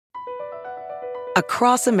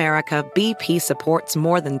Across America, BP supports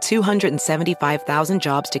more than 275,000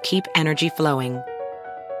 jobs to keep energy flowing.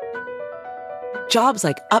 Jobs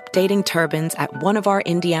like updating turbines at one of our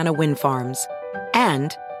Indiana wind farms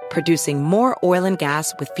and producing more oil and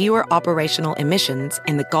gas with fewer operational emissions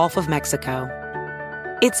in the Gulf of Mexico.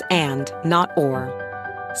 It's and, not or.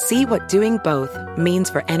 See what doing both means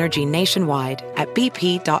for energy nationwide at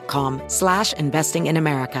bp.com/investing in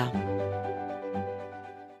America.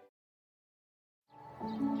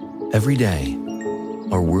 Every day,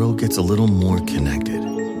 our world gets a little more connected,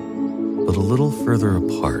 but a little further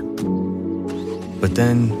apart. But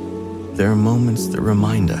then, there are moments that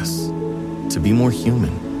remind us to be more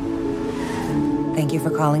human. Thank you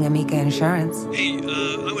for calling Amica Insurance. Hey,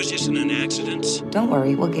 I was just in an accident. Don't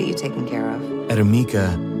worry, we'll get you taken care of. At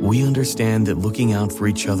Amica, we understand that looking out for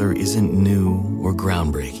each other isn't new or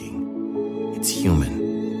groundbreaking. It's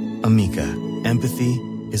human. Amica, empathy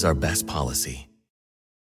is our best policy.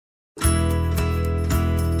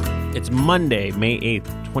 It's Monday, May 8th,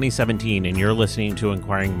 2017, and you're listening to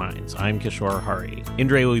Inquiring Minds. I'm Kishore Hari.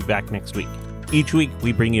 Indre will be back next week. Each week,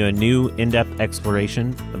 we bring you a new, in-depth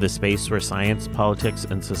exploration of the space where science, politics,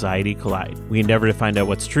 and society collide. We endeavor to find out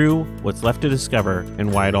what's true, what's left to discover,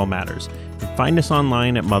 and why it all matters. You can find us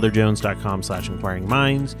online at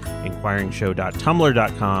motherjones.com/inquiringminds,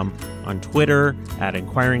 inquiringshow.tumblr.com, on Twitter at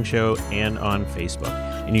inquiringshow, and on Facebook.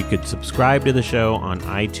 And you could subscribe to the show on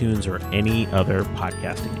iTunes or any other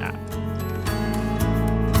podcasting app.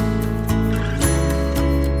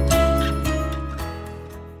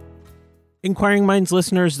 Inquiring Minds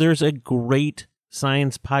listeners, there's a great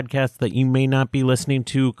science podcast that you may not be listening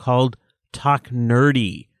to called Talk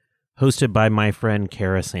Nerdy, hosted by my friend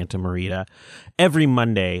Cara Santamarita. Every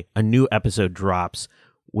Monday, a new episode drops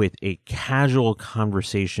with a casual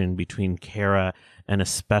conversation between Cara and a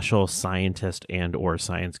special scientist and or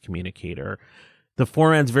science communicator. The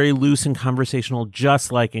format's very loose and conversational,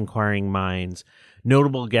 just like Inquiring Minds.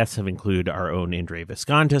 Notable guests have included our own Indre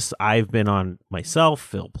Viscontis. I've been on myself,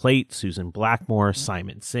 Phil Plait, Susan Blackmore,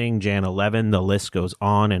 Simon Singh, Jana Levin. The list goes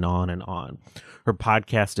on and on and on. Her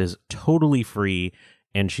podcast is totally free,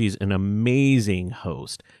 and she's an amazing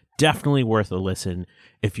host. Definitely worth a listen.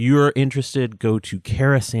 If you're interested, go to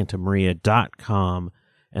carasantamarita.com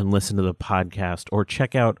and listen to the podcast, or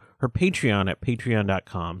check out her Patreon at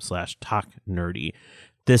patreon.com/talknerdy.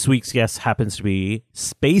 This week's guest happens to be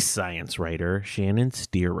space science writer Shannon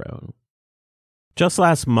Stearone. Just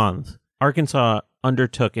last month, Arkansas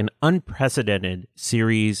undertook an unprecedented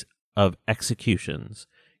series of executions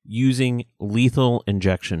using lethal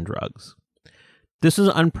injection drugs. This was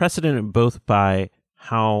unprecedented both by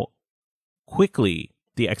how quickly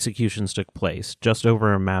the executions took place, just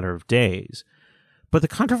over a matter of days, but the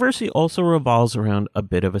controversy also revolves around a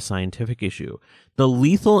bit of a scientific issue. The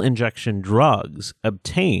lethal injection drugs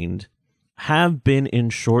obtained have been in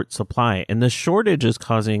short supply, and the shortage is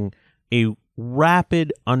causing a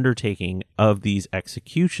rapid undertaking of these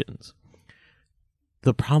executions.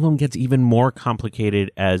 The problem gets even more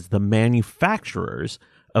complicated as the manufacturers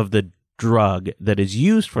of the drug that is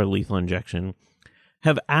used for lethal injection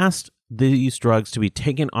have asked these drugs to be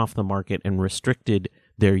taken off the market and restricted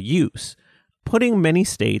their use, putting many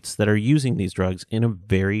states that are using these drugs in a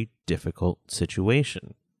very difficult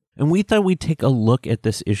situation. And we thought we'd take a look at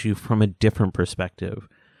this issue from a different perspective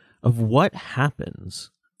of what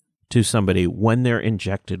happens to somebody when they're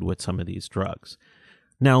injected with some of these drugs.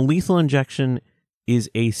 Now, lethal injection is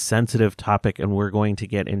a sensitive topic, and we're going to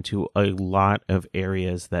get into a lot of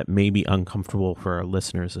areas that may be uncomfortable for our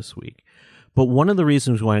listeners this week. But one of the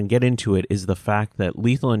reasons we want to get into it is the fact that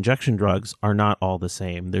lethal injection drugs are not all the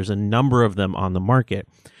same. There's a number of them on the market,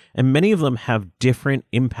 and many of them have different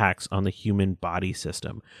impacts on the human body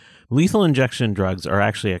system. Lethal injection drugs are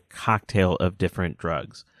actually a cocktail of different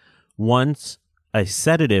drugs. Once a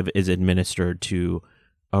sedative is administered to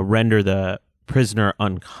render the prisoner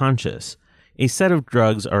unconscious, a set of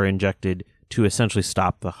drugs are injected to essentially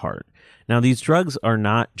stop the heart. Now, these drugs are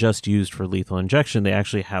not just used for lethal injection. They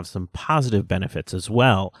actually have some positive benefits as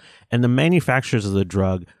well. And the manufacturers of the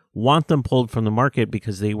drug want them pulled from the market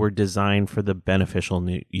because they were designed for the beneficial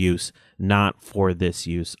use, not for this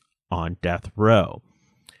use on death row.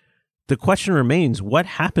 The question remains, what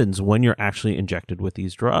happens when you're actually injected with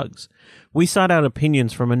these drugs? We sought out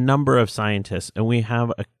opinions from a number of scientists, and we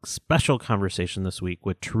have a special conversation this week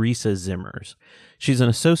with Teresa Zimmers. She's an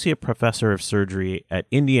associate professor of surgery at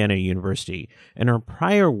Indiana University, and her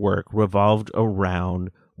prior work revolved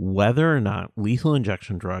around whether or not lethal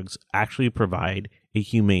injection drugs actually provide a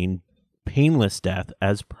humane, painless death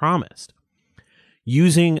as promised.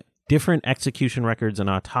 Using different execution records and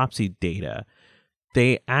autopsy data,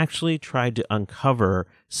 they actually tried to uncover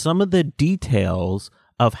some of the details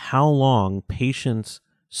of how long patients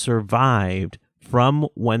survived from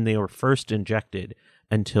when they were first injected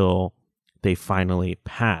until they finally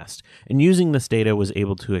passed. And using this data was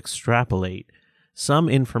able to extrapolate some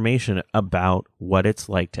information about what it's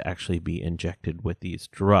like to actually be injected with these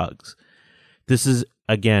drugs. This is,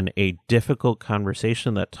 again, a difficult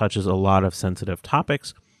conversation that touches a lot of sensitive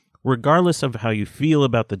topics. Regardless of how you feel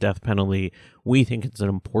about the death penalty, we think it's an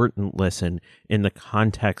important listen in the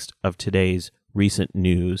context of today's recent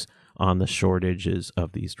news on the shortages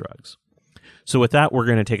of these drugs. So with that, we're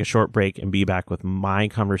going to take a short break and be back with my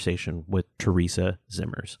conversation with Teresa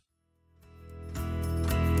Zimmers.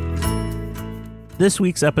 This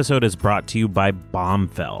week's episode is brought to you by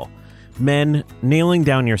Bombfell. Men, nailing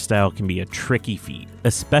down your style can be a tricky feat,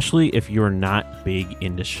 especially if you're not big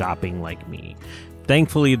into shopping like me.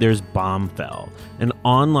 Thankfully, there's Bombfell, an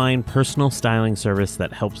online personal styling service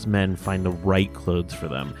that helps men find the right clothes for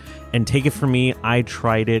them. And take it from me, I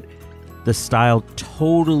tried it. The style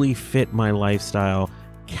totally fit my lifestyle,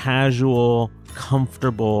 casual,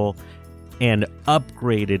 comfortable, and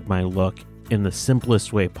upgraded my look in the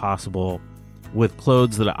simplest way possible with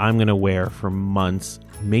clothes that I'm going to wear for months,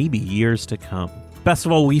 maybe years to come. Best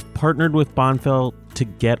of all, we've partnered with Bombfell to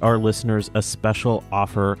get our listeners a special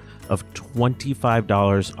offer of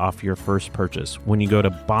 $25 off your first purchase when you go to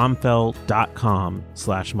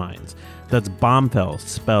bombfell.com/minds. That's Bombfell,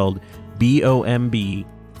 spelled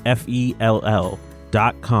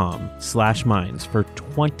BOMBFELL.com/minds for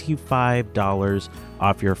 $25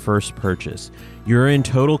 off your first purchase. You're in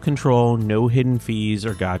total control, no hidden fees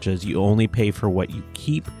or gotchas. You only pay for what you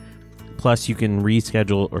keep. Plus, you can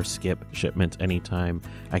reschedule or skip shipments anytime.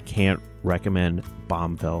 I can't recommend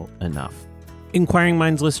Bombfell enough. Inquiring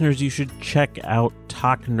Minds listeners, you should check out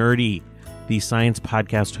Talk Nerdy, the science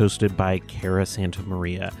podcast hosted by Cara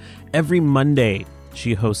Santamaria. Every Monday,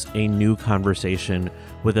 she hosts a new conversation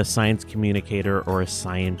with a science communicator or a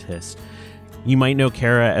scientist. You might know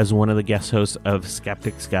Cara as one of the guest hosts of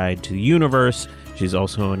Skeptic's Guide to the Universe. She's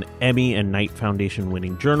also an Emmy and Knight Foundation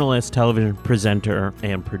winning journalist, television presenter,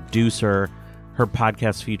 and producer. Her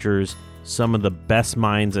podcast features some of the best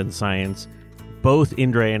minds in science. Both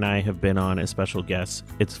Indra and I have been on as special guests.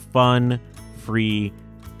 It's fun, free,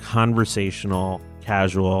 conversational,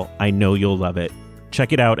 casual. I know you'll love it.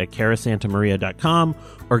 Check it out at carasantamaria.com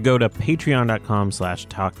or go to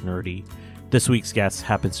patreon.com/talknerdy. This week's guest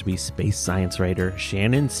happens to be space science writer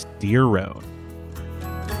Shannon Stearone.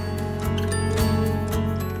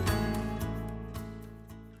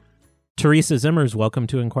 Teresa Zimmers, welcome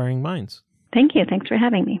to Inquiring Minds. Thank you. Thanks for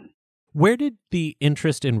having me. Where did the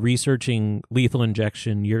interest in researching lethal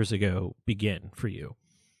injection years ago begin for you?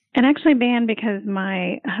 It actually began because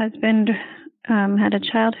my husband had a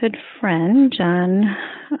childhood friend,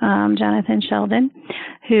 Jonathan Sheldon,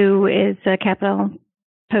 who is a capital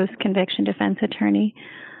post-conviction defense attorney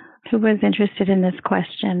who was interested in this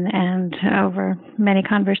question. And over many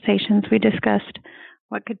conversations, we discussed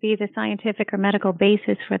what could be the scientific or medical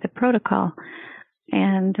basis for the protocol.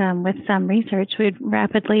 And with some research, we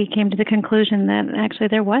rapidly came to the conclusion that actually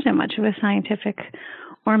there wasn't much of a scientific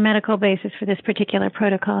or medical basis for this particular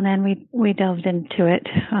protocol. And then we delved into it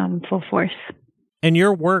full force. And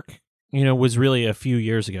your work, was really a few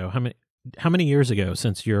years ago. How many years ago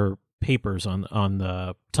since your papers on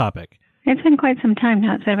the topic? It's been quite some time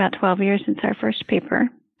now. It's been about 12 years since our first paper.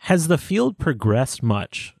 Has the field progressed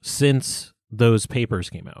much since those papers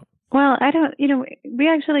came out? Well, we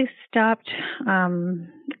actually stopped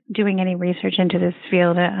doing any research into this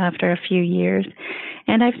field after a few years.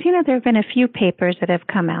 And I've seen that there have been a few papers that have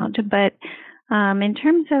come out. But in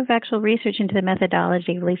terms of actual research into the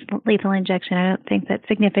methodology of lethal injection, I don't think that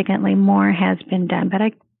significantly more has been done. But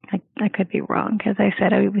I could be wrong. As I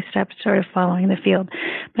said, we stopped sort of following the field.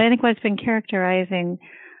 But I think what's been characterizing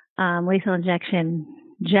lethal injection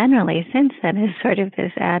generally since then is sort of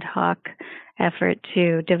this ad hoc effort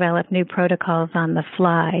to develop new protocols on the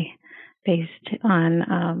fly based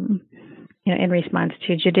on, in response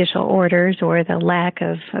to judicial orders or the lack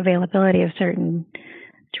of availability of certain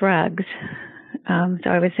drugs. So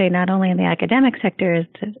I would say not only in the academic sector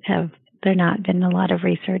have there not been a lot of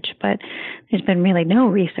research, but there's been really no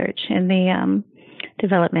research in the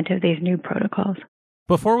development of these new protocols.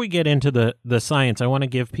 Before we get into the science, I want to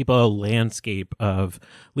give people a landscape of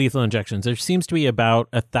lethal injections. There seems to be about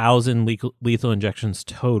 1,000 lethal injections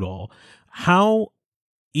total. How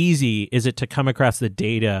easy is it to come across the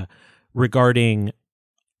data regarding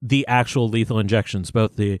the actual lethal injections,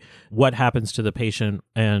 both what happens to the patient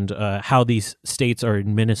and how these states are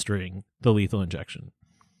administering the lethal injection?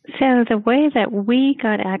 So the way that we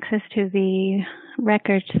got access to the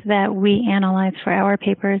records that we analyzed for our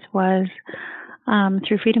papers was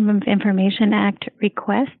through Freedom of Information Act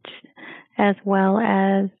requests, as well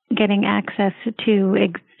as getting access to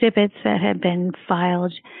exhibits that had been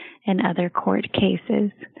filed in other court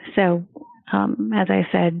cases. So, as I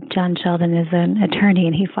said, John Sheldon is an attorney,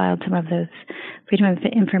 and he filed some of those Freedom of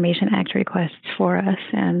Information Act requests for us,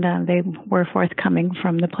 and they were forthcoming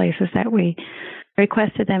from the places that we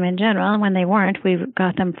requested them in general. And when they weren't, we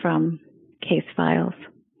got them from case files.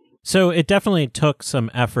 So it definitely took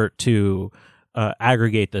some effort to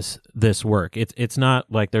aggregate this work. It's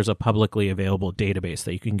not like there's a publicly available database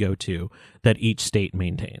that you can go to that each state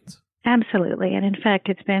maintains. Absolutely. And in fact,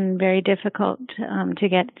 it's been very difficult to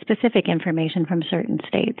get specific information from certain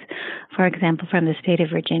states. For example, from the state of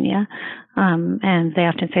Virginia. And they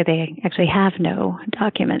often say they actually have no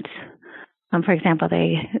documents. For example,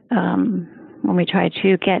 when we tried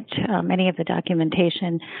to get any of the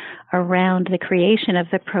documentation around the creation of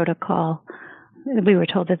the protocol, we were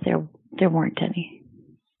told that there weren't any.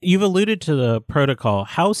 You've alluded to the protocol.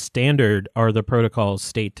 How standard are the protocols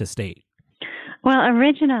state to state? Well,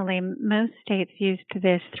 originally, most states used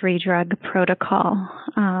this 3-drug protocol,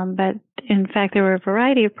 but in fact, there were a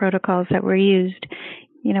variety of protocols that were used,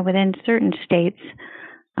 within certain states,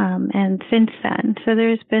 and since then. So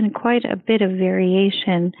there's been quite a bit of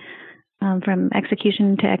variation from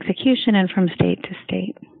execution to execution and from state to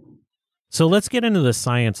state. So let's get into the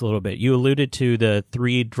science a little bit. You alluded to the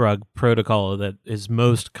 3-drug protocol that is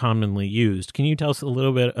most commonly used. Can you tell us a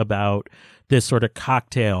little bit about this sort of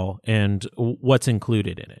cocktail and what's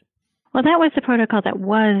included in it? Well, that was the protocol that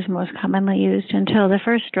was most commonly used until the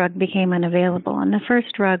first drug became unavailable. And the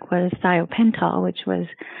first drug was thiopental, which was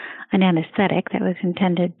an anesthetic that was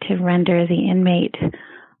intended to render the inmate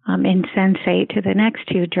insensate to the next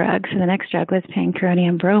 2 drugs. So the next drug was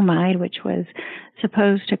pancuronium bromide, which was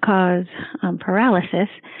supposed to cause paralysis.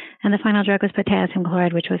 And the final drug was potassium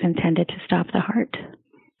chloride, which was intended to stop the heart.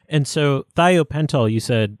 And so thiopental, you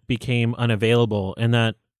said, became unavailable, and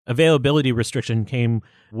that availability restriction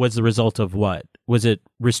was the result of what? Was it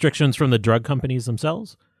restrictions from the drug companies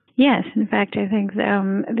themselves? Yes. In fact, I think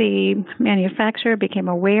the manufacturer became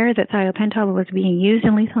aware that thiopental was being used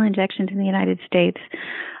in lethal injections in the United States.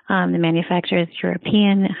 The manufacturer,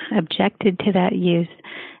 European, objected to that use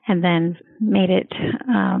and then made it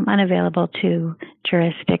unavailable to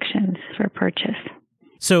jurisdictions for purchase.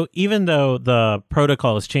 So even though the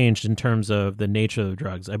protocol has changed in terms of the nature of the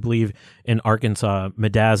drugs, I believe in Arkansas,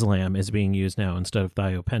 midazolam is being used now instead of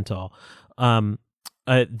thiopental.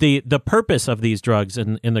 The purpose of these drugs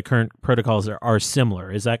in the current protocols are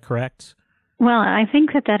similar. Is that correct? Well, I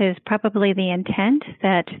think that is probably the intent,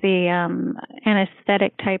 that the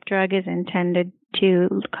anesthetic type drug is intended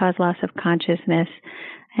to cause loss of consciousness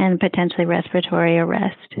and potentially respiratory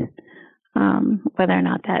arrest, whether or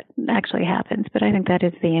not that actually happens. But I think that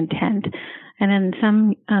is the intent. And then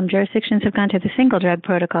some jurisdictions have gone to the single drug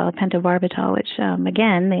protocol, pentobarbital, which,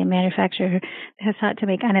 again, the manufacturer has sought to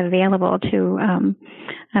make unavailable to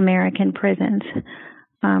American prisons.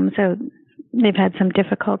 So they've had some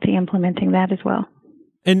difficulty implementing that as well.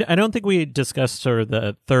 And I don't think we discussed sort of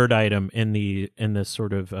the third item in this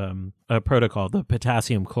sort of protocol, the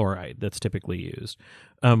potassium chloride that's typically used.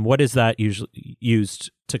 What is that usually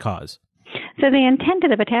used to cause? So the intent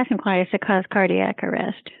of the potassium chloride is to cause cardiac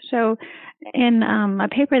arrest. So in a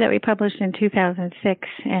paper that we published in 2006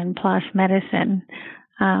 in PLOS Medicine,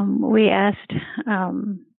 we asked,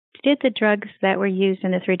 did the drugs that were used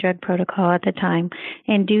in the 3-drug protocol at the time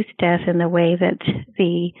induce death in the way that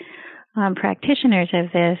the practitioners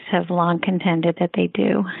of this have long contended that they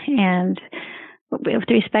do? And with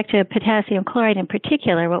respect to potassium chloride in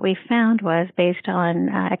particular, what we found was, based on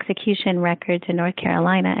execution records in North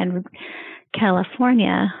Carolina and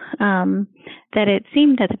California, that it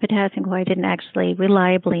seemed that the potassium chloride didn't actually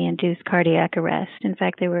reliably induce cardiac arrest. In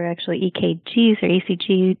fact, there were actually EKGs or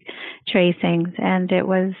ECG tracings, and it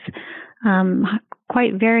was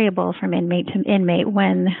quite variable from inmate to inmate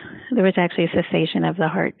when there was actually a cessation of the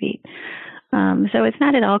heartbeat. So it's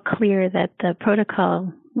not at all clear that the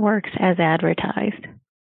protocol works as advertised.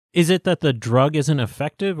 Is it that the drug isn't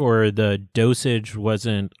effective, or the dosage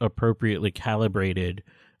wasn't appropriately calibrated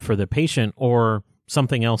for the patient, or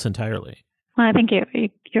something else entirely? Well, I think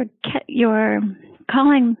you're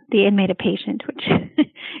calling the inmate a patient, which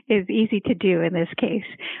is easy to do in this case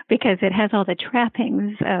because it has all the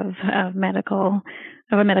trappings of a medical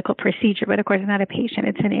procedure. But of course, it's not a patient;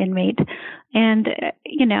 it's an inmate. And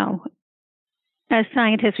as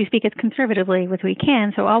scientists, we speak as conservatively as we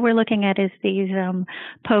can. So all we're looking at is these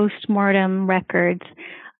post-mortem records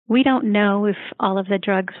We don't know if all of the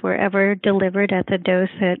drugs were ever delivered at the dose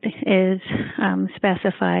that is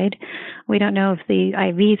specified. We don't know if the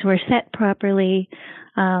IVs were set properly.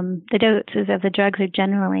 The doses of the drugs are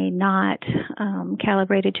generally not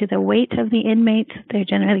calibrated to the weight of the inmates. They're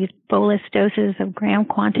generally bolus doses of gram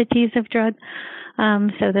quantities of drug,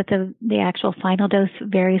 so that the actual final dose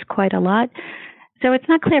varies quite a lot. So it's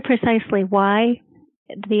not clear precisely why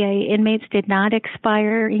the inmates did not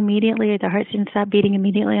expire immediately, or the hearts didn't stop beating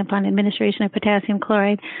immediately upon administration of potassium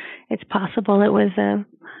chloride. It's possible it was a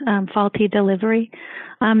faulty delivery.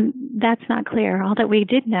 That's not clear. All that we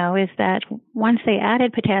did know is that once they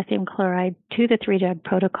added potassium chloride to the 3-drug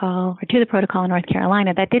protocol, or to the protocol in North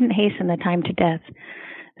Carolina, that didn't hasten the time to death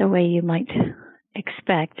the way you might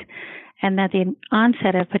expect, and that the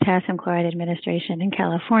onset of potassium chloride administration in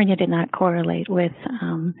California did not correlate with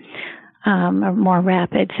a more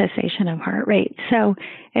rapid cessation of heart rate. So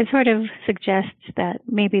it sort of suggests that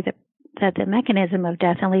maybe that the mechanism of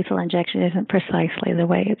death in lethal injection isn't precisely the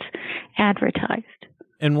way it's advertised.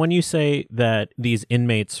 And when you say that these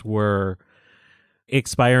inmates were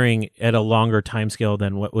expiring at a longer timescale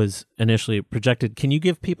than what was initially projected, can you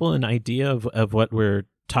give people an idea of what we're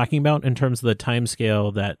talking about in terms of the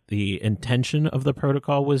timescale that the intention of the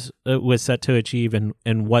protocol was set to achieve,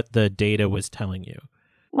 and what the data was telling you?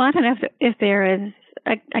 Well, I don't know if there is.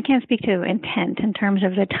 I can't speak to intent in terms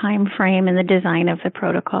of the time frame and the design of the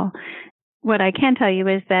protocol. What I can tell you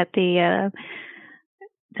is that the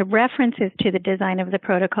references to the design of the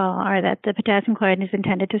protocol are that the potassium chloride is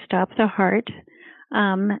intended to stop the heart.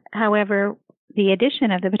 However, the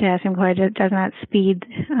addition of the potassium chloride does not speed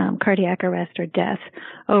cardiac arrest or death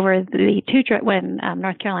over the when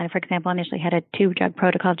North Carolina, for example, initially had a 2-drug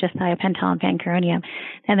protocol, just thiopental and pancuronium.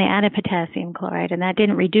 Then they added potassium chloride, and that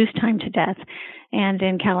didn't reduce time to death. And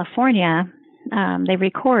in California, they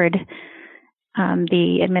record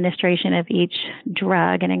the administration of each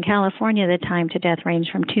drug. And in California, the time to death ranged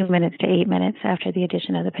from 2 minutes to 8 minutes after the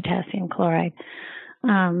addition of the potassium chloride.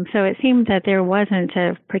 So it seemed that there wasn't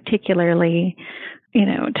a particularly,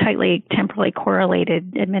 tightly temporally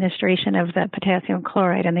correlated administration of the potassium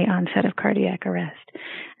chloride and the onset of cardiac arrest.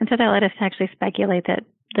 And so that led us to actually speculate that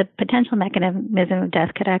the potential mechanism of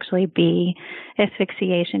death could actually be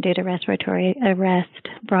asphyxiation due to respiratory arrest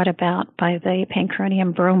brought about by the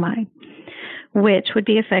pancuronium bromide, which would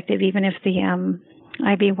be effective even if the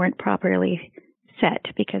IV weren't properly set,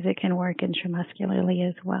 because it can work intramuscularly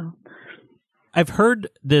as well. I've heard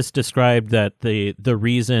this described that the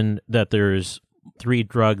reason that there's 3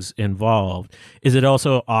 drugs involved is it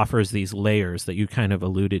also offers these layers that you kind of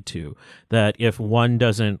alluded to, that if one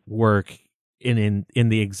doesn't work in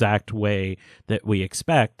the exact way that we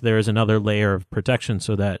expect, there is another layer of protection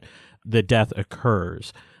so that the death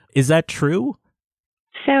occurs. Is that true?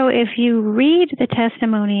 So if you read the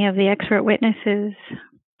testimony of the expert witnesses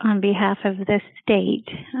on behalf of the state,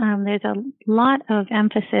 there's a lot of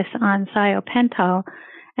emphasis on thiopental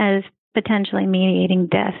as potentially mediating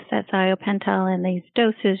death. That thiopental in these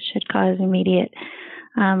doses should cause immediate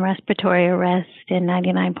respiratory arrest in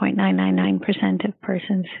 99.999% of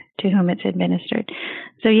persons to whom it's administered.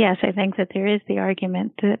 So yes, I think that there is the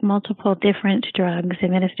argument that multiple different drugs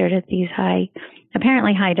administered at these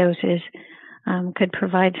apparently high doses could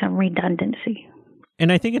provide some redundancy.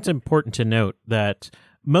 And I think it's important to note that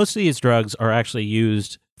most of these drugs are actually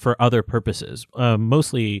used for other purposes,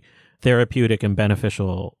 mostly therapeutic and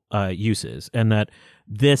beneficial uses, and that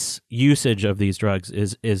this usage of these drugs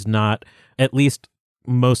is not, at least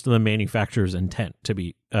most of the manufacturer's intent to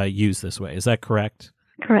be used this way. Is that correct?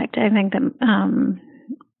 Correct. I think that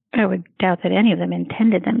I would doubt that any of them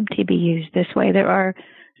intended them to be used this way. There are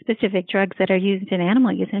specific drugs that are used in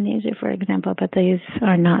animal euthanasia, for example, but these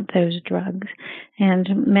are not those drugs. And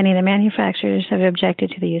many of the manufacturers have objected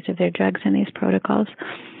to the use of their drugs in these protocols.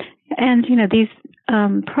 And, these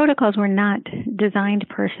protocols were not designed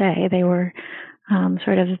per se. They were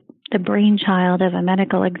sort of the brainchild of a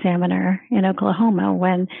medical examiner in Oklahoma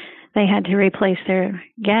when they had to replace their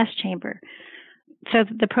gas chamber. So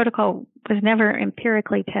the protocol was never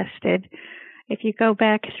empirically tested. If you go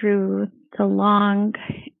back through the long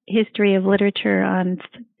history of literature on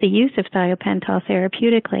the use of thiopental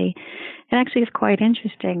therapeutically, it actually is quite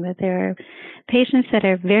interesting that there are patients that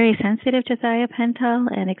are very sensitive to thiopental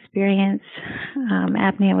and experience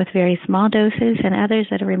apnea with very small doses, and others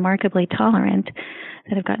that are remarkably tolerant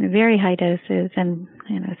that have gotten very high doses and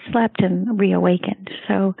slept and reawakened.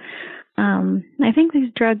 So I think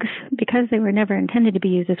these drugs, because they were never intended to be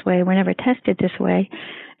used this way, were never tested this way,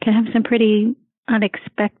 can have some pretty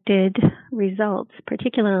unexpected results,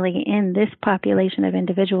 particularly in this population of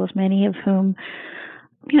individuals, many of whom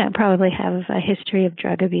probably have a history of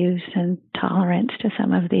drug abuse and tolerance to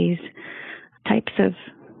some of these types of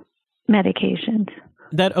medications.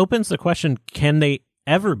 That opens the question, can they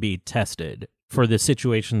ever be tested for the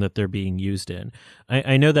situation that they're being used in?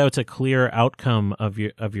 I know that's a clear outcome of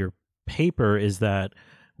your paper, is that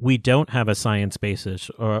we don't have a science basis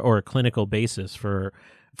or a clinical basis for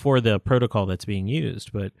the protocol that's being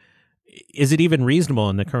used. But is it even reasonable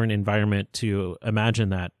in the current environment to imagine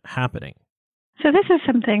that happening? So this is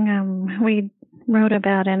something we wrote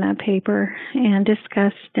about in a paper and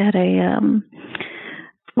discussed at a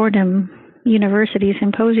Fordham University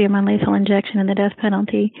symposium on lethal injection and the death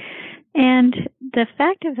penalty. And the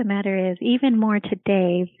fact of the matter is, even more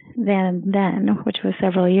today than then, which was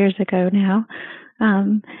several years ago now,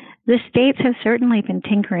 the states have certainly been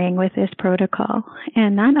tinkering with this protocol.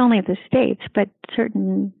 And not only the states, but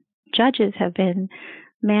certain judges have been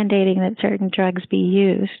mandating that certain drugs be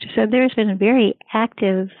used. So there's been a very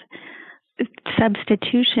active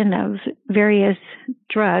substitution of various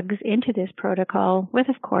drugs into this protocol with,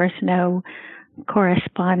 of course, no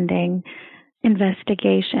corresponding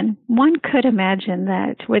investigation. One could imagine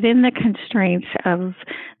that within the constraints of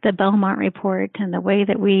the Belmont Report and the way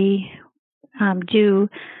that we do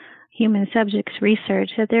human subjects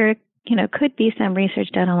research, that there could be some research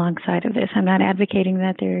done alongside of this. I'm not advocating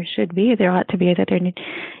that there should be, there ought to be, that there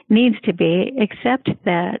needs to be, except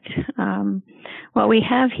that what we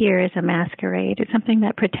have here is a masquerade. It's something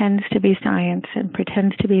that pretends to be science and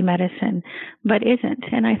pretends to be medicine, but isn't.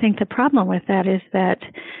 And I think the problem with that is that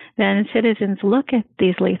then citizens look at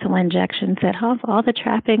these lethal injections that have all the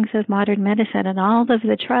trappings of modern medicine and all of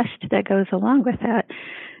the trust that goes along with that,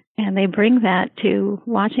 and they bring that to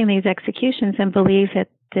watching these executions and believe that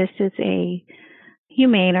this is a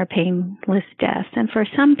humane or painless death. And for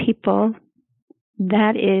some people,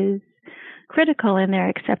 that is critical in their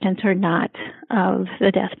acceptance or not of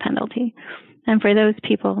the death penalty. And for those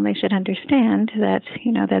people, they should understand that,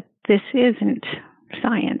 that this isn't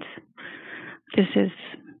science. This is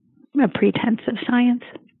a pretense of science.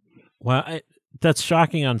 Well, that's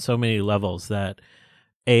shocking on so many levels that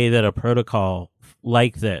a protocol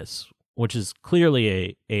like this, which is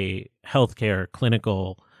clearly a healthcare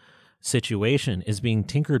clinical situation, is being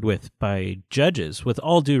tinkered with by judges. With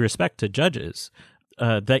all due respect to judges,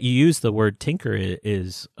 that you use the word tinker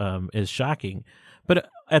is shocking. But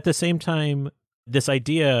at the same time, this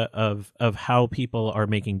idea of how people are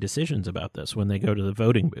making decisions about this when they go to the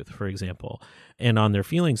voting booth, for example, and on their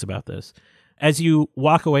feelings about this, as you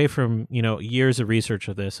walk away from years of research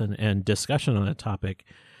of this and discussion on the topic,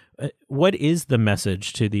 what is the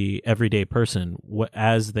message to the everyday person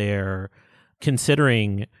as they're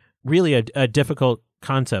considering really a difficult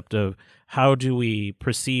concept of how do we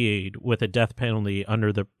proceed with a death penalty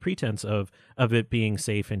under the pretense of it being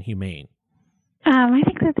safe and humane? I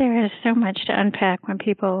think that there is so much to unpack when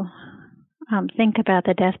people think about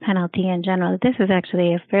the death penalty in general. This is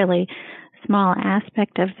actually a fairly small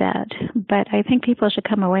aspect of that, but I think people should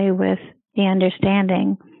come away with the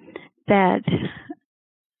understanding that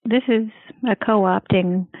this is a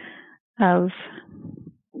co-opting of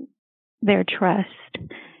their trust,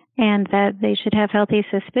 and that they should have healthy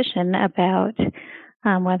suspicion about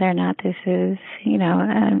whether or not this is,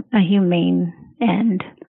 a humane end.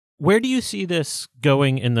 Where do you see this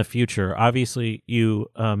going in the future? Obviously, you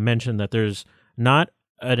mentioned that there's not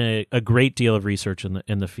a great deal of research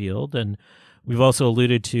in the field, and we've also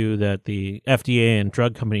alluded to that the FDA and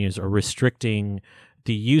drug companies are restricting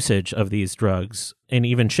the usage of these drugs and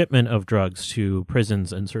even shipment of drugs to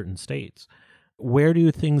prisons in certain states. Where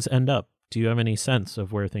do things end up? Do you have any sense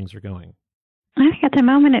of where things are going? I think at the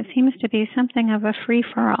moment it seems to be something of a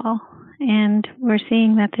free-for-all, and we're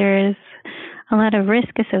seeing that there is a lot of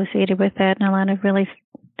risk associated with that and a lot of really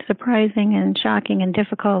surprising and shocking and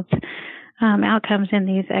difficult outcomes in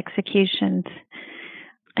these executions.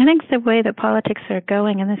 I think the way that politics are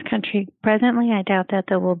going in this country presently, I doubt that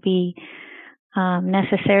there will be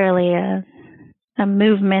necessarily a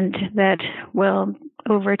movement that will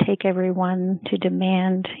overtake everyone to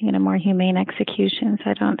demand, more humane executions.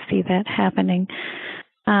 I don't see that happening.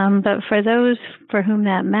 But for those for whom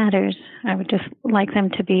that matters, I would just like them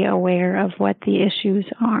to be aware of what the issues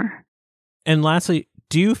are. And lastly,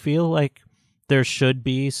 do you feel like there should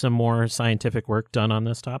be some more scientific work done on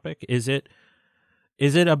this topic? Is it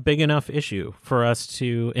a big enough issue for us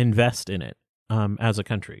to invest in it as a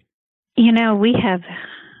country? We have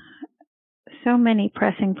so many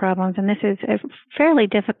pressing problems, and this is a fairly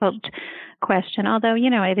difficult question, although,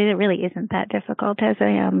 it really isn't that difficult. As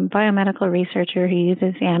a biomedical researcher who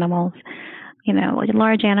uses animals,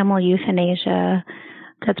 large animal euthanasia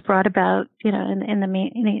that's brought about,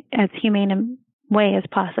 as humane way as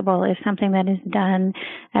possible is something that is done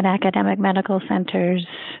at academic medical centers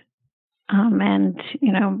and,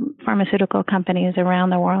 pharmaceutical companies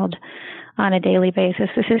around the world on a daily basis.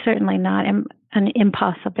 This is certainly not an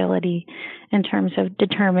impossibility in terms of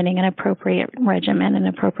determining an appropriate regimen, an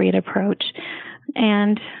appropriate approach.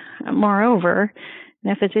 And moreover,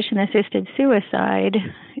 physician-assisted suicide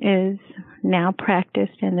is now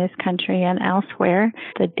practiced in this country and elsewhere.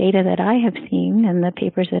 The data that I have seen and the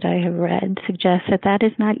papers that I have read suggest that that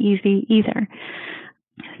is not easy either.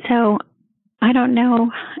 So I don't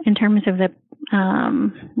know in terms of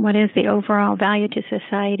what is the overall value to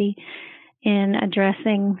society in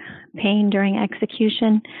addressing pain during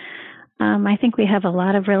execution. I think we have a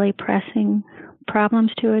lot of really pressing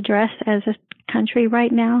problems to address as a country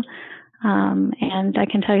right now. And I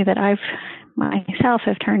can tell you that I've myself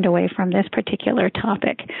have turned away from this particular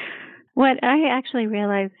topic. What I actually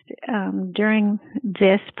realized during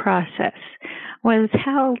this process was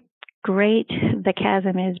how great the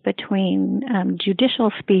chasm is between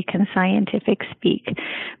judicial speak and scientific speak,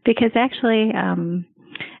 because actually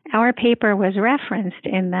our paper was referenced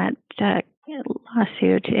in that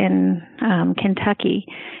lawsuit in Kentucky.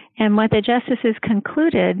 And what the justices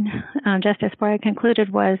concluded, Justice Breyer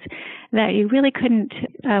concluded, was that you really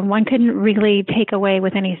one couldn't really take away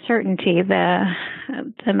with any certainty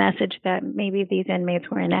the message that maybe these inmates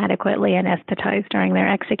were inadequately anesthetized during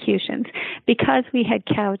their executions, because we had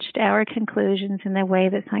couched our conclusions in the way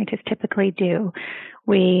that scientists typically do.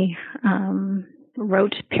 We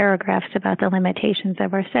wrote paragraphs about the limitations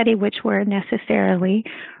of our study, which were necessarily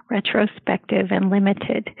retrospective and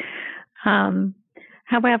limited.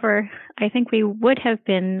 However, I think we would have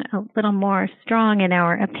been a little more strong in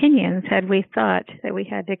our opinions had we thought that we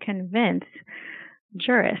had to convince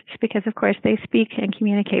jurists, because, of course, they speak and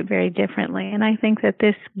communicate very differently. And I think that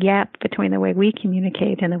this gap between the way we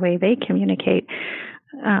communicate and the way they communicate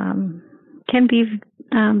can be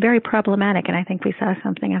very problematic. And I think we saw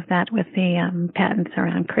something of that with the patents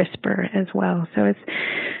around CRISPR as well. So it's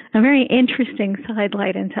a very interesting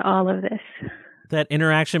sidelight into all of this. That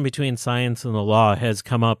interaction between science and the law has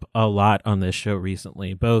come up a lot on this show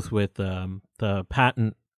recently, both with the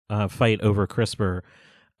patent fight over CRISPR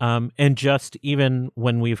and just even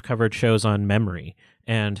when we've covered shows on memory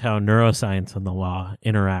and how neuroscience and the law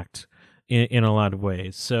interact in a lot of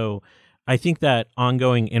ways. So I think that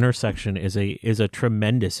ongoing intersection is a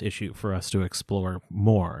tremendous issue for us to explore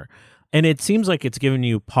more. And it seems like it's given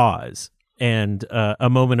you pause and a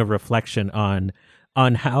moment of reflection on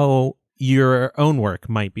how your own work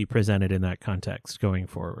might be presented in that context going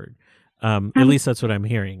forward. At least that's what I'm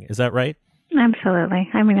hearing. Is that right? Absolutely.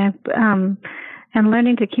 I mean, I'm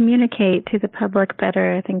learning to communicate to the public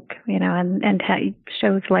better, I think, and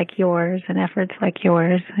shows like yours and efforts like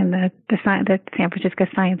yours and the San Francisco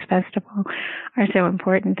Science Festival are so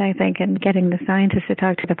important, I think, in getting the scientists to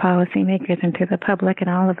talk to the policymakers and to the public, and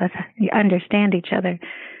all of us understand each other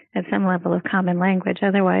at some level of common language.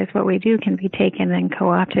 Otherwise, what we do can be taken and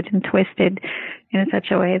co-opted and twisted in such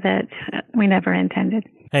a way that we never intended.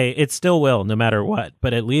 Hey, it still will, no matter what.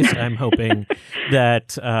 But at least I'm hoping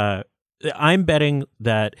that I'm betting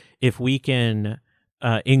that if we can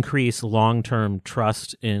increase long-term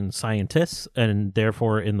trust in scientists and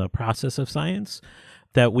therefore in the process of science,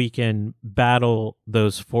 that we can battle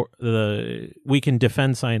we can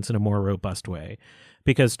defend science in a more robust way.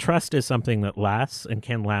 Because trust is something that lasts and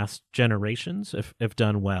can last generations if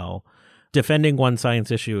done well. Defending one science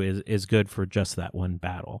issue is good for just that one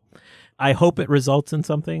battle. I hope it results in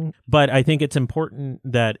something, but I think it's important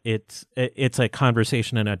that it's a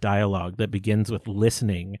conversation and a dialogue that begins with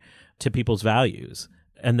listening to people's values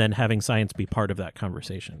and then having science be part of that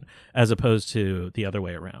conversation, as opposed to the other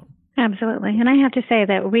way around. Absolutely. And I have to say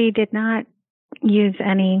that we did not use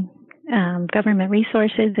any government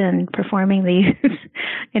resources in performing these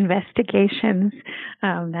investigations.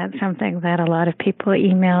 That's something that a lot of people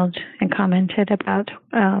emailed and commented about.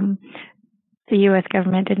 The U.S.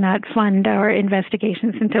 government did not fund our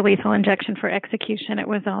investigations into lethal injection for execution. It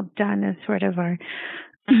was all done as sort of our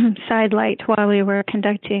sidelight while we were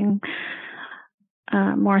conducting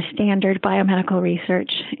more standard biomedical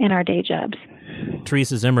research in our day jobs.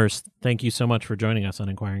 Teresa Zimmers, thank you so much for joining us on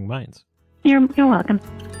Inquiring Minds. You're welcome.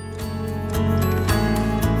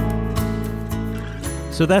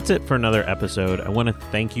 So that's it for another episode. I want to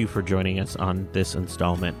thank you for joining us on this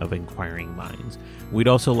installment of Inquiring Minds. We'd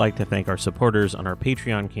also like to thank our supporters on our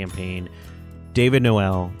Patreon campaign: David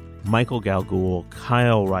Noel, Michael Galgul,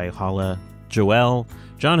 Kyle Raihala, Joel,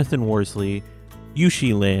 Jonathan Worsley,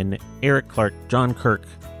 Yushi Lin, Eric Clark, John Kirk,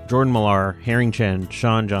 Jordan Millar, Herring Chen,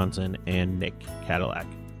 Sean Johnson, and Nick Cadillac.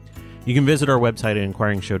 You can visit our website at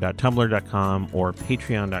inquiringshow.tumblr.com or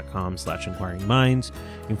patreon.com/inquiringminds.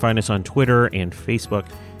 You can find us on Twitter and Facebook.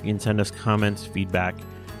 You can send us comments, feedback,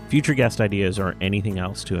 future guest ideas, or anything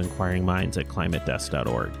else to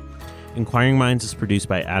inquiringminds@climatedesk.org. Inquiring Minds is produced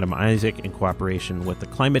by Adam Isaac in cooperation with the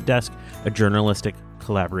Climate Desk, a journalistic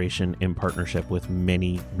collaboration in partnership with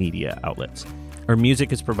many media outlets. Our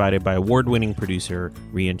music is provided by award-winning producer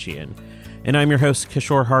Rian Chian. And I'm your host,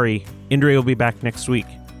 Kishore Hari. Indre will be back next week.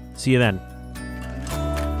 See you then.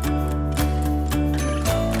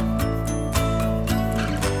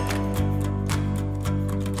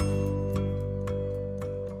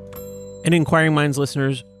 And Inquiring Minds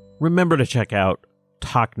listeners, remember to check out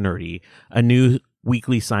Talk Nerdy, a new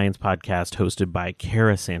weekly science podcast hosted by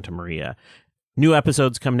Cara Santamaria. New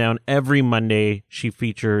episodes come down every Monday. She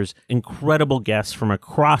features incredible guests from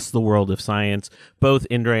across the world of science. Both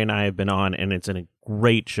Indre and I have been on, and it's a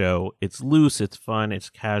great show. It's loose, it's fun, it's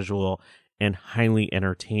casual, and highly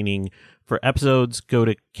entertaining. For episodes, go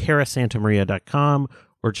to carasantamaria.com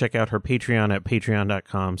or check out her Patreon at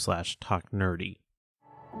patreon.com/talknerdy.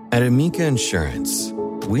 At Amica Insurance,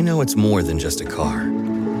 we know it's more than just a car.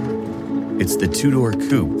 It's the two-door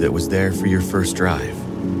coupe that was there for your first drive.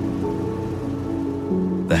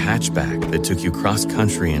 The hatchback that took you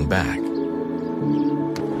cross-country and back.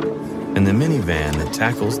 And the minivan that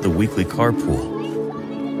tackles the weekly carpool.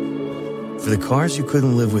 For the cars you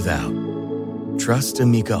couldn't live without, trust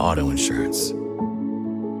Amica Auto Insurance.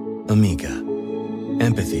 Amica,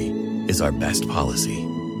 empathy is our best policy.